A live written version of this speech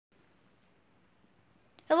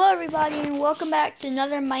Hello everybody and welcome back to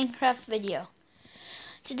another Minecraft video.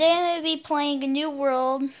 Today I'm going to be playing a new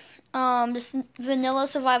world, this vanilla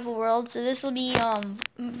survival world. So this will be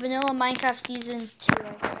vanilla Minecraft season 2,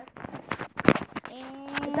 I guess.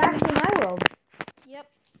 And it's actually my world. Yep.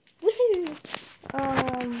 Woohoo!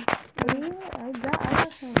 I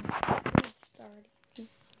got some food started.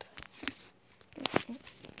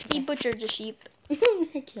 He butchered the sheep.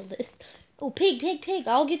 I killed it. Oh, pig!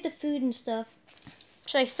 I'll get the food and stuff.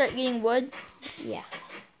 Should I start getting wood? Yeah.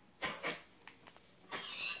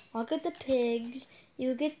 I'll get the pigs.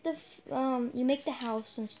 You get the you make the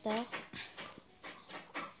house and stuff.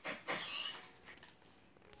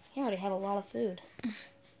 I already have a lot of food.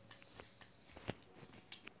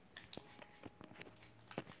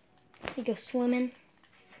 You go swimming.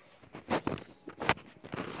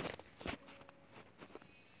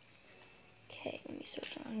 Okay, let me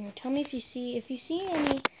search on here. Tell me if you see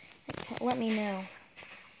any. Let me know.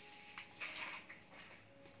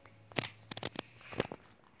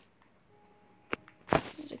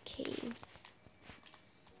 There's a cave.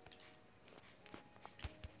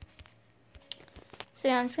 So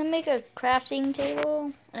yeah, I'm just gonna make a crafting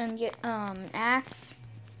table and get an axe.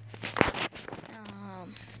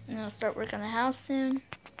 And I'll start working on the house soon.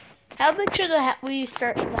 How big should we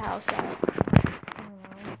start the house at? I don't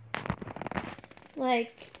know.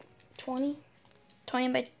 Like 20?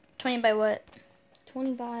 20 by what?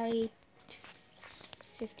 20 by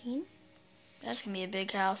 15? That's gonna be a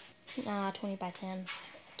big house. Nah, 20 by 10.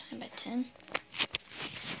 20 by 10.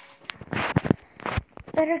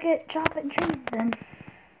 Better get chopping trees then.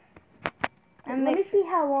 Let me see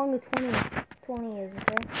how long the 20 is,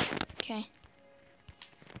 okay? Okay.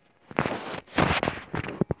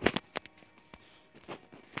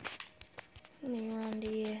 Let me run to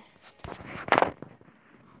you.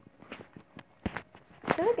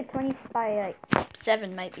 I feel like a 20 by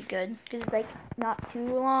 7 might be good because it's like not too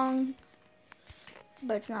long,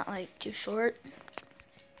 but it's not like too short.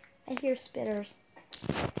 I hear spitters.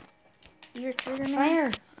 You're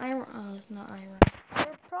Spider-Man? Iron. Oh, it's not iron.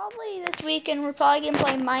 This weekend we're probably gonna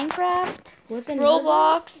play Minecraft, Within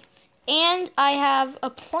Roblox, and I have a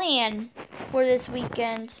plan for this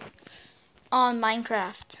weekend on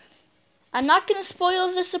Minecraft. I'm not gonna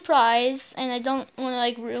spoil the surprise, and I don't want to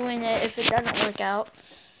like ruin it if it doesn't work out.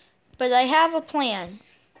 But I have a plan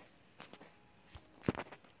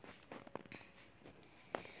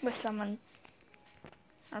with someone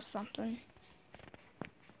or something.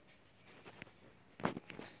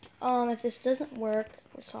 If this doesn't work,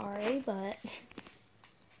 we're sorry, but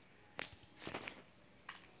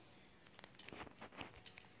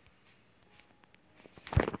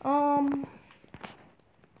I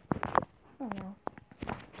don't know.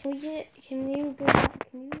 Can you make a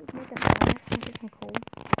fire and get some coal?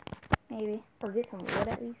 Maybe. Or get some wood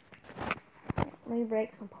at least. Let me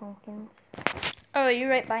break some pumpkins. Oh, you're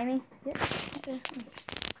right by me? Yep. Okay.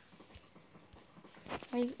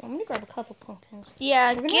 I'm gonna grab a couple pumpkins.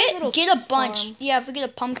 Yeah, get a bunch. Farm. Yeah, if we get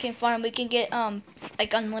a pumpkin farm, we can get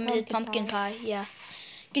like unlimited pumpkin pie. Yeah,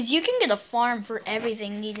 because you can get a farm for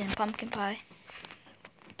everything needed in pumpkin pie.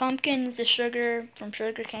 Pumpkin is the sugar from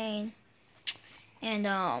sugar cane, and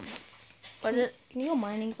what is it? Can you go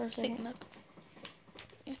mining for a second?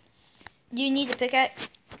 Yeah. Do you need a pickaxe?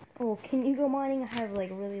 Oh, can you go mining? I have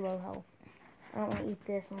like really low health. I don't want to eat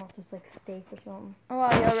this unless it's like steak or something. Oh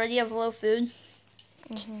wow, you already have low food.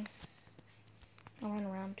 I run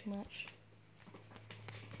around too much.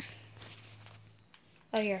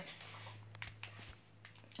 Oh, here.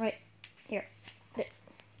 Right. Here. There.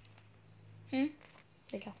 Hmm?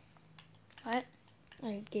 There you go. What?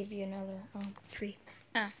 I gave you another tree.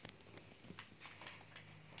 Oh.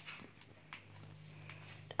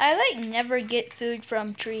 I like never get food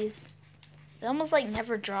from trees. They almost like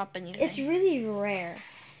never drop anything. It's really rare.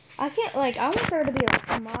 I can't I want there to be like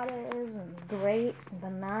tomatoes and grapes and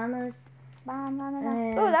bananas.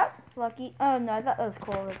 And Oh, that's lucky. Oh no, I thought that was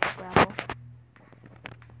cool. That's gravel.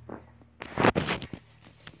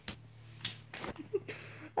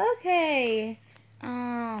 Okay.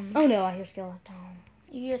 Oh no, I hear skeleton.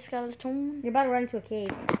 You hear a skeleton? You're about to run into a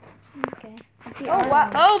cave. Okay. Oh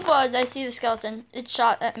wow. Oh, bud, I see the skeleton. It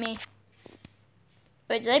shot at me.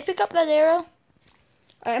 Wait, did I pick up that arrow?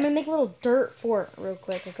 Alright, I'm gonna make a little dirt fort real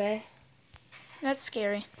quick, okay? That's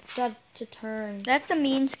scary. Got to turn. That's a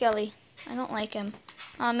mean skelly. I don't like him.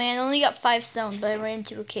 Oh man, I only got 5 stone, but I ran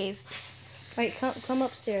into a cave. Alright, come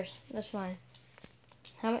upstairs. That's fine.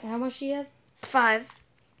 How much do you have? 5.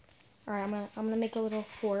 Alright, I'm gonna make a little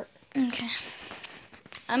fort. Okay.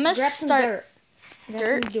 I'm gonna Grab start. some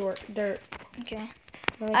dirt. Dirt? Dirt. Okay.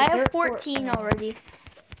 Like I have dirt 14 fort. already.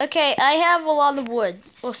 Okay, I have a lot of wood.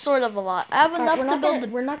 Well, sort of a lot. I have enough to build the...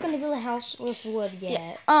 We're not gonna build a house with wood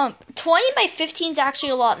yet. Yeah. 20 by 15 is actually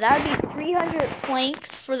a lot. That would be 300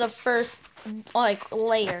 planks for the first, like,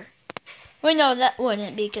 layer. Wait, no, that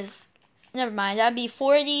wouldn't because... Never mind. That'd be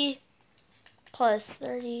 40 plus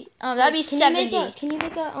 30. That'd be 70. Can you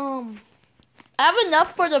make a I have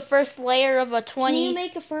enough for the first layer of a 20. Can you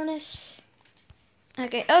make a furnace?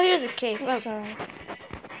 Okay. Oh, here's a cave. Oh, sorry.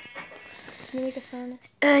 Can you make a furnace?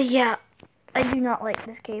 Yeah. I do not like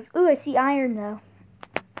this cave. Ooh, I see iron though.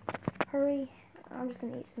 Hurry. I'm just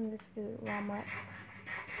gonna eat some of this food while I'm wet.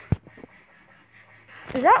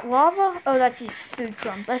 Is that lava? Oh, that's food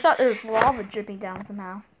crumbs. I thought there was lava dripping down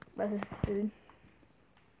somehow. But this is food.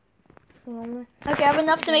 Okay, I have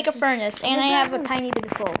enough to make a furnace, and I have a tiny bit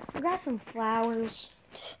of coal. We got some flowers.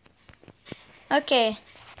 Okay.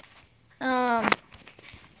 I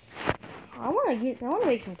want to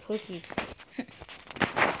make some cookies.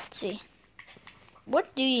 Let's see.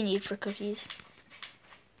 What do you need for cookies?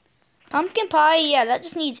 Pumpkin pie, yeah, that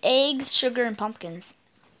just needs eggs, sugar, and pumpkins.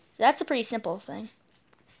 That's a pretty simple thing.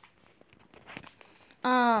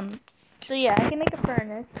 So yeah, I can make a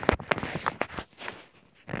furnace.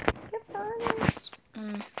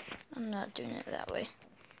 I'm not doing it that way.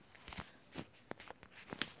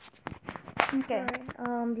 Okay.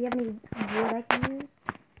 Alright, do you have any wood I can use?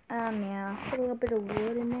 Yeah. Put a little bit of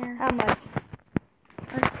wood in there. How much?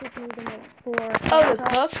 I just need to make 4. Oh, to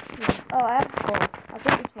cook? Yeah. Oh, I have coal. I'll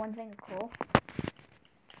put this one thing of coal.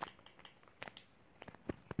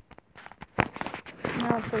 And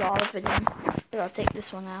I'll put all of it in. But I'll take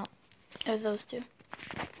this one out. Or those two.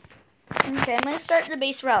 Okay, I'm going to start the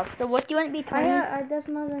base route. So what do you want to be 20? That's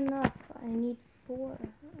not enough. I need 4.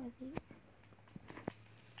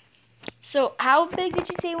 So how big did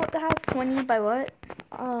you say you want the house? 20 by what?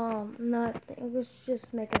 Nothing. Let's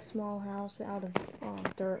just make a small house out of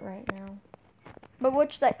dirt right now. But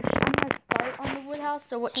what should I'm going to start on the wood house.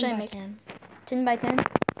 So what should I make? 10. 10 by 10?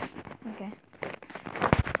 Okay.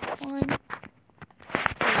 1,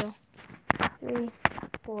 2, 3,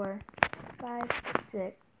 4, 5,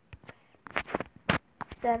 6,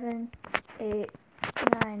 7, 8,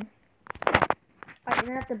 9. Alright, you're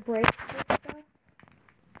gonna have to break this stuff.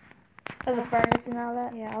 Oh, the furnace and all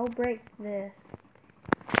that? Yeah, I'll break this.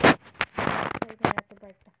 You're gonna have to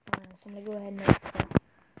break the furnace. I'm gonna go ahead and make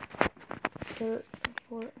the dirt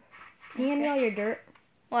support. Can you hand me all your dirt?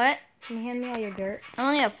 What? Can you hand me all your dirt? I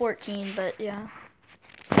only have 14, but yeah.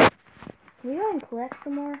 Can we go ahead and collect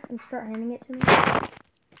some more and start handing it to me?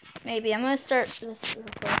 Maybe. I'm going to start this real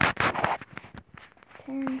quick.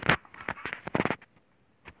 10.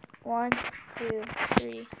 1, 2,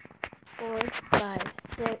 3, 4, 5,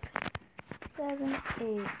 6, 7,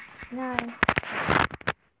 8, 9.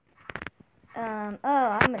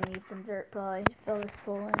 Oh, I'm going to need some dirt probably to fill this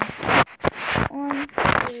hole in. 1,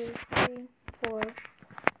 2, 3, 4,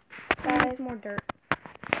 5. More dirt.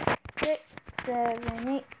 6, 7,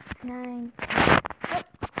 8, 9, 10. Yep.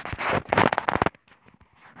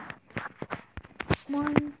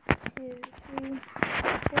 1, 2, 3,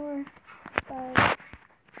 4, 5,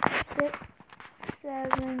 6,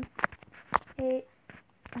 7, 8,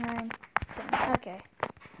 9, 10. Okay.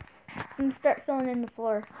 I'm gonna start filling in the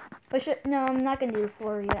floor. No, I'm not gonna do the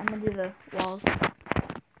floor yet. I'm gonna do the walls.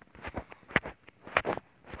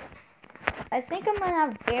 I think I'm gonna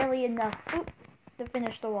have barely enough to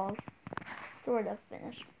finish the walls. Sort of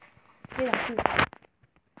finish. Get them 2 blocks.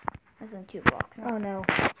 As in 2 blocks. Oh no.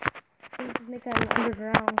 Can you just make an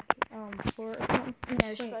underground floor or something? No,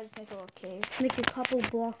 I should probably just make a little cave. Make a couple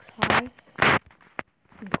blocks high.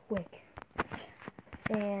 And quick.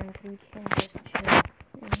 And we can just chill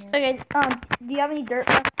in here. Okay, do you have any dirt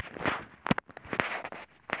left?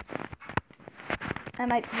 I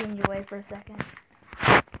might be in your way for a second.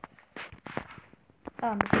 Oh,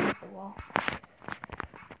 I'm just against the wall.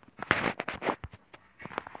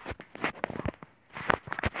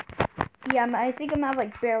 Yeah, I think I'm gonna have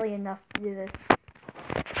like barely enough to do this.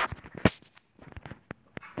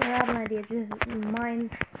 I have an idea. Just mine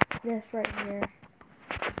this right here.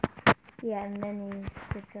 Yeah, and then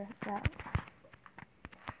we get that.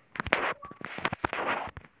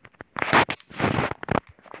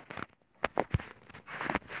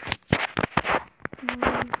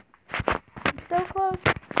 So close.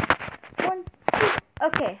 1, 2.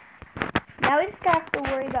 Okay. Now we just have to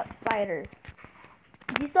worry about spiders.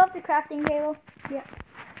 Do you still have the crafting table? Yeah.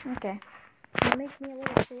 Okay. Can you make me a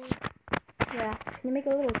little sword? Yeah. Can you make a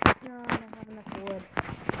little... No, I don't have enough wood.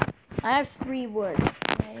 I have 3 wood.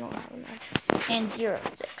 I don't have enough. And 0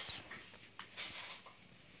 sticks.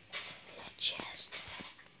 Chest.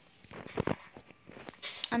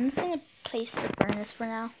 I'm just gonna place the furnace for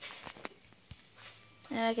now.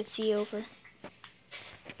 And I can see over.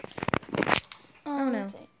 Oh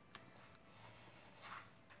no.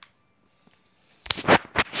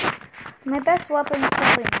 My best weapon is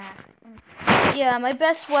probably an axe. Yeah, my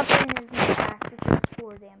best weapon is my axe, which does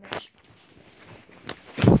 4 damage.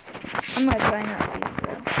 I'm gonna try not to use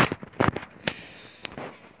it.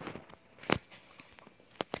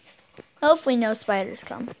 Hopefully no spiders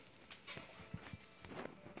come.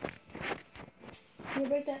 Can you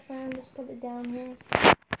break that fire and just put it down here?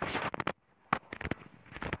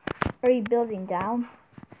 Are you building down?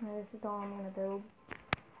 No, this is all I'm gonna build.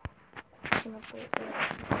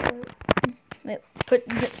 Wait, put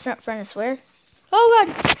the furnace where? Oh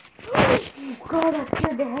god! Oh god, that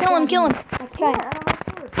scared the heck Kill out him, of kill me. him! I can't, Try. I don't have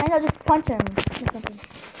sword. I know, just punch him or something.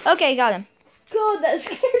 Okay, got him. God, that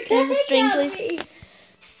scared the Can I have the heck string, out of please? me.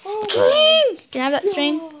 String! Can I have that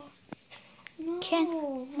string? No. Can.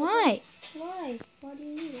 Why? Why? Why do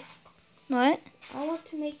you need it? What? I want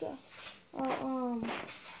to make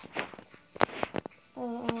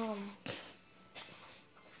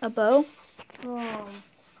A bow? can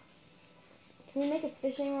we make a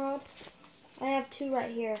fishing rod? I have 2 right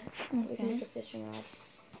here. We can make a fishing rod.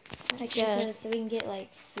 I guess. Because so we can get like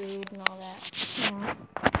food and all that. Yeah.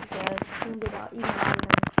 I guess. We can get all, even items.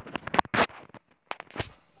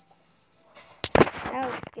 That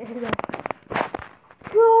was scary.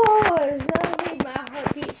 Gosh, that made my heart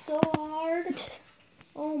beat so hard.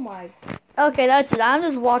 Oh my. Okay, that's it. I'm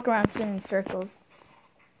just walking around spinning circles.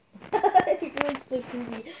 It was so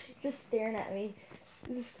creepy. Just staring at me.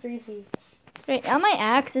 This is creepy. Right, now my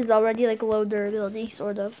axe is already like low durability,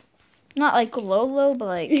 sort of. Not like low, but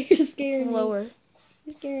like You're it's scaring lower. me.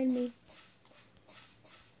 You're scaring me.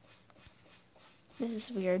 This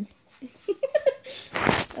is weird.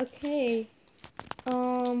 Okay. I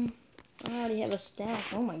already have a stack.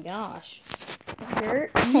 Oh my gosh.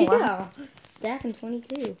 Dirt? Yeah. Wow. Stack in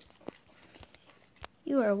 22.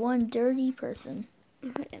 You are one dirty person.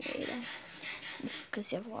 Do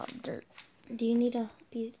Because you have a lot of dirt. you need a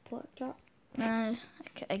bead pork chop? I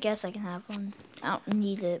guess I can have one. I don't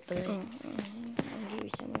need it, but I'll give you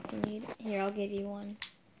some if you need it. Here, I'll give you one.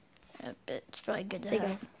 it's probably good to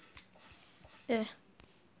There you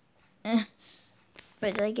have.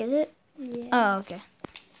 Wait, did I get it? Yeah. Oh, okay.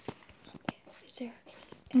 Is there?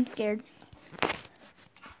 I'm scared.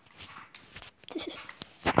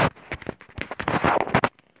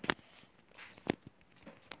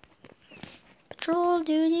 Patrol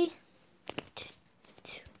duty.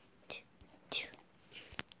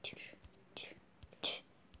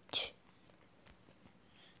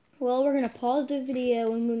 Well, we're gonna pause the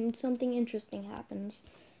video, and when something interesting happens,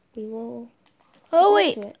 we will. Oh get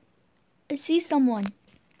wait, to it. I see someone.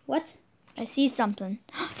 What? I see something.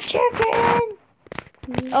 Chicken!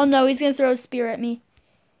 Oh no, he's gonna throw a spear at me.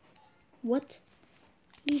 What?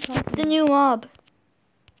 What are you talking It's a new mob.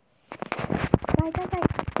 Die.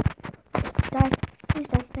 Die. Please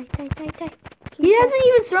die. He hasn't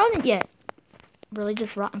even thrown it yet. Really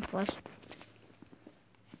just rotten flesh.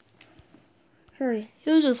 Hurry. He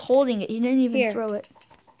was just holding it. He didn't even Here. throw it.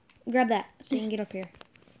 Grab that so you can get up here.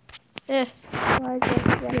 Why is it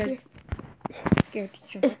right here? Here, just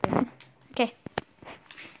jump up there. Okay.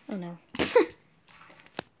 Oh no.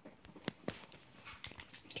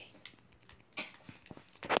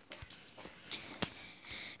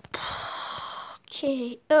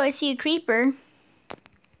 Okay. Oh, I see a creeper.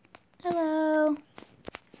 Hello.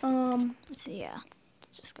 Let's see. Yeah.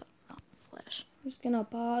 Just got rotten flesh. I'm just gonna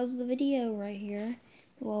pause the video right here.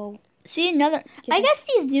 Well, See another. Get I it. guess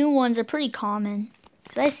these new ones are pretty common.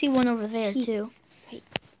 Because I see one over there Sheep. too.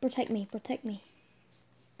 protect me, protect me.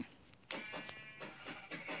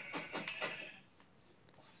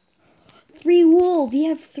 3 wool. Do you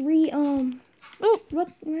have 3 Oh, what?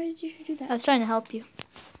 Why did you do I that? was trying to help you.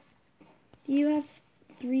 Do you have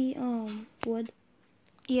 3 wood?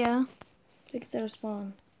 Yeah. Fix that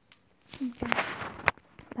spawn. Okay.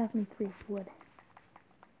 Pass me 3 wood.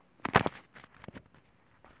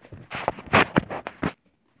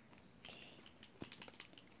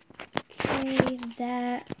 Okay,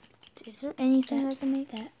 that. Is there anything I can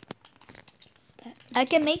make? That. I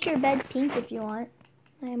can make your bed pink if you want.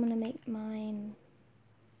 I am gonna make mine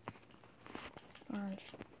orange.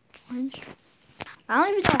 Orange. I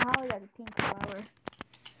don't even know how I got a pink flower.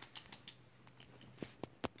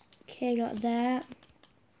 Okay, I got that.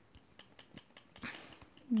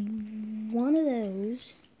 One of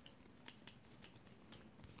those.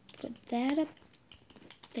 Put that up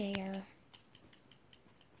there.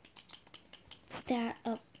 That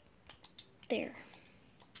up there.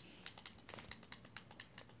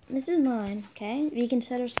 This is mine, okay? We can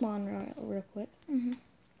set our spawn real quick. Mm-hmm.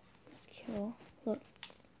 Let's kill. Look.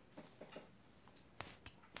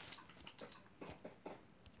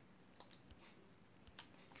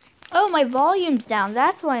 Oh, my volume's down.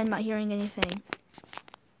 That's why I'm not hearing anything.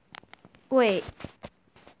 Wait.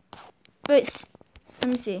 Let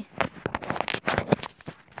me see.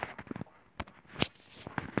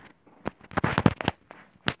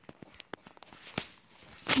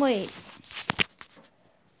 Wait.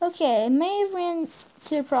 Okay, I may have ran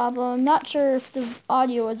into a problem. Not sure if the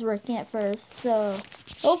audio was working at first, so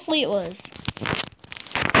hopefully it was.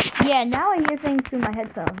 Yeah, now I hear things through my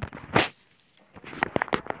headphones.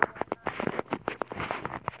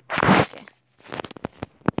 Okay.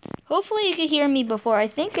 Hopefully you could hear me before. I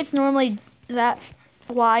think it's normally that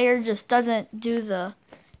wire just doesn't do the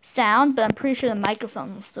sound, but I'm pretty sure the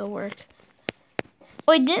microphone will still work.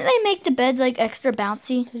 Wait, didn't they make the beds like extra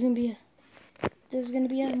bouncy? There's gonna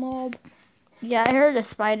be a mob. Yeah, I heard a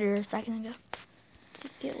spider a second ago.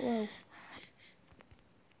 Just get low.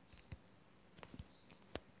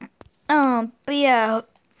 But yeah,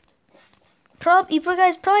 you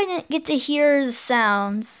guys probably didn't get to hear the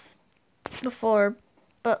sounds before,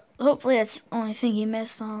 but hopefully that's the only thing you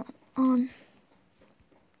missed on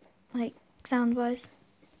like sound-wise.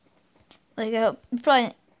 Like I hope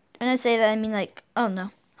when I say that I mean like, oh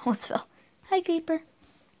no, almost fell. Hi, creeper.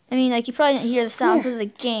 I mean like you probably didn't hear the sounds of the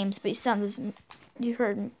games, but you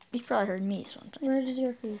probably heard me sometimes. Where is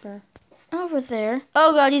your creeper? Over there.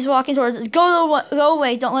 Oh god, he's walking towards us. Go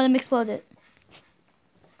away. Don't let him explode it.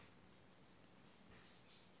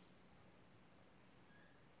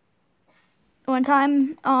 One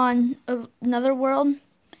time on another world,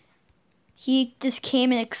 he just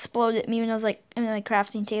came and exploded me when I was like in my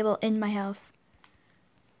crafting table in my house.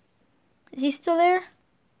 Is he still there?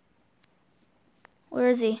 Where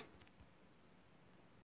is he?